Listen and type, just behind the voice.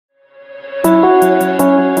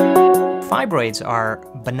Fibroids are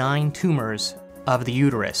benign tumors of the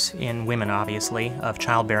uterus, in women obviously, of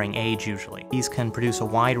childbearing age usually. These can produce a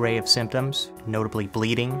wide array of symptoms, notably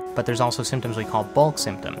bleeding, but there's also symptoms we call bulk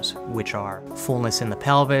symptoms, which are fullness in the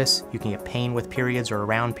pelvis, you can get pain with periods or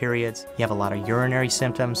around periods, you have a lot of urinary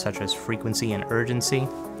symptoms such as frequency and urgency,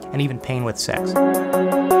 and even pain with sex.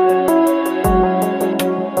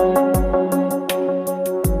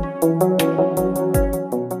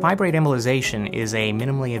 Fibroid embolization is a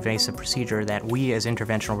minimally invasive procedure that we as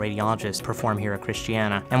interventional radiologists perform here at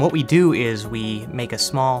Christiana. And what we do is we make a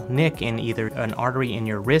small nick in either an artery in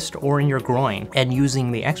your wrist or in your groin, and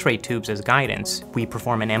using the x-ray tubes as guidance, we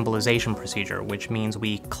perform an embolization procedure, which means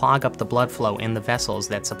we clog up the blood flow in the vessels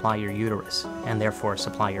that supply your uterus, and therefore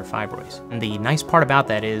supply your fibroids. And the nice part about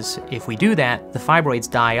that is, if we do that, the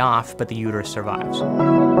fibroids die off, but the uterus survives.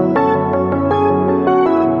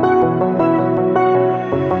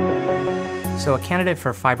 So a candidate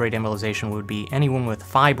for fibroid embolization would be anyone with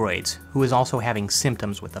fibroids who is also having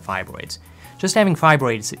symptoms with the fibroids. Just having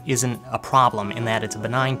fibroids isn't a problem in that it's a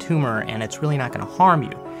benign tumor and it's really not going to harm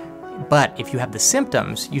you. But if you have the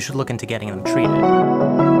symptoms, you should look into getting them treated.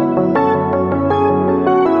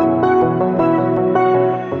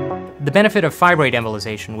 The benefit of fibroid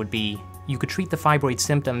embolization would be you could treat the fibroid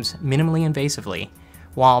symptoms minimally invasively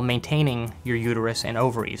while maintaining your uterus and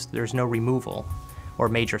ovaries. There's no removal or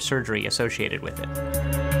major surgery associated with it.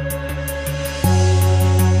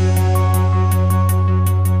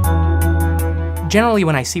 Generally,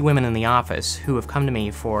 when I see women in the office who have come to me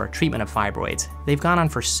for treatment of fibroids, they've gone on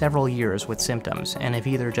for several years with symptoms and have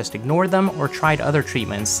either just ignored them or tried other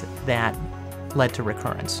treatments that led to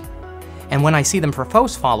recurrence. And when I see them for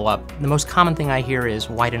post follow-up, the most common thing I hear is,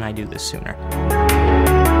 "Why didn't I do this sooner?"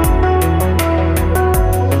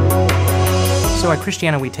 So at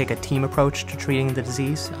Christiana, we take a team approach to treating the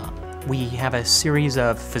disease. We have a series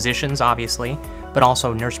of physicians, obviously, but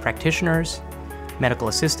also nurse practitioners, medical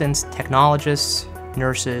assistants, technologists,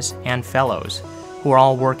 nurses, and fellows who are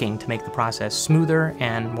all working to make the process smoother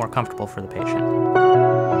and more comfortable for the patient.